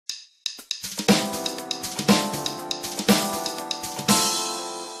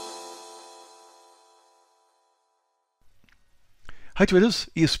Hi traders,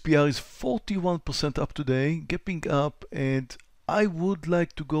 ESPR is 41% up today, gapping up, and I would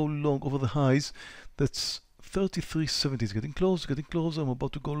like to go long over the highs. That's 33.70. It's getting close, getting close. I'm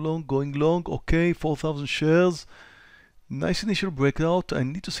about to go long, going long. Okay, 4,000 shares. Nice initial breakout. I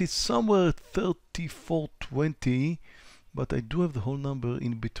need to see it somewhere at 34.20, but I do have the whole number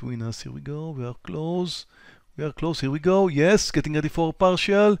in between us. Here we go. We are close. We are close. Here we go. Yes, getting ready for a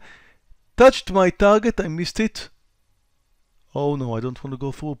partial. Touched my target. I missed it. Oh no, I don't want to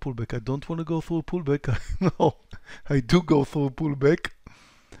go through a pullback. I don't want to go through a pullback. No, I do go through a pullback.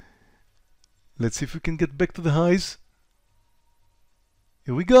 Let's see if we can get back to the highs.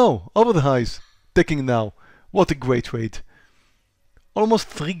 Here we go, over the highs. Taking now. What a great trade. Almost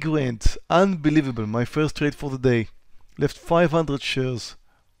 3 grand. Unbelievable. My first trade for the day. Left 500 shares.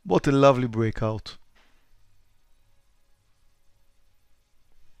 What a lovely breakout.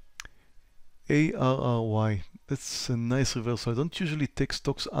 ARRY. That's a nice reversal. I don't usually take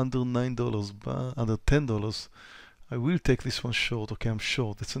stocks under $9, but under $10. I will take this one short. Okay, I'm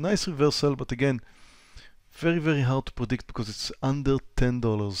short. It's a nice reversal, but again, very, very hard to predict because it's under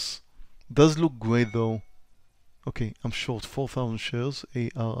 $10. Does look great though. Okay, I'm short 4,000 shares,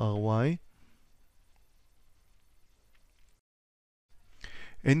 ARRY.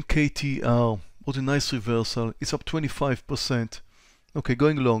 NKTR. What a nice reversal. It's up 25%. Okay,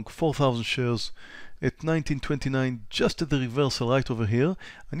 going long, 4,000 shares at 19.29, just at the reversal right over here.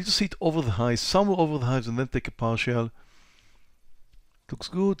 I need to see it over the highs, somewhere over the highs, and then take a partial. Looks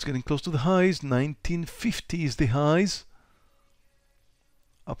good, it's getting close to the highs. 19.50 is the highs.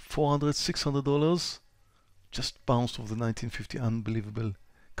 Up $400, $600. Just bounced over the 19.50, unbelievable.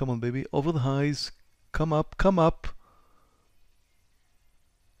 Come on, baby, over the highs. Come up, come up.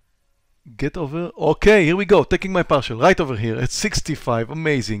 Get over. Okay, here we go. Taking my partial right over here at 65.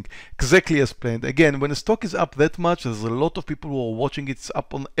 Amazing. Exactly as planned. Again, when a stock is up that much, there's a lot of people who are watching it. It's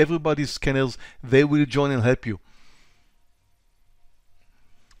up on everybody's scanners. They will join and help you.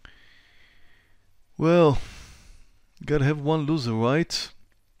 Well, gotta have one loser, right?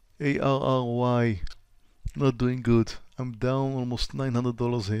 ARRY. Not doing good. I'm down almost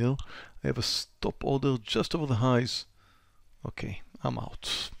 $900 here. I have a stop order just over the highs. Okay, I'm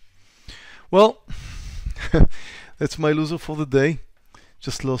out. Well, that's my loser for the day.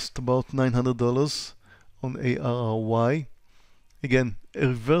 Just lost about $900 on ARRY. Again, a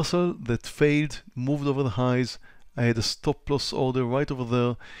reversal that failed, moved over the highs. I had a stop loss order right over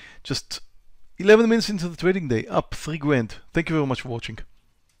there. Just 11 minutes into the trading day, up 3 grand. Thank you very much for watching.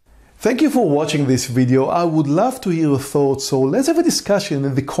 Thank you for watching this video. I would love to hear your thoughts, so let's have a discussion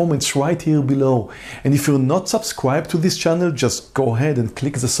in the comments right here below. And if you're not subscribed to this channel, just go ahead and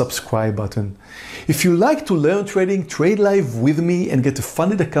click the subscribe button. If you like to learn trading, trade live with me and get a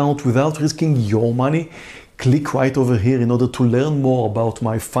funded account without risking your money, click right over here in order to learn more about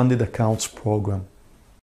my funded accounts program.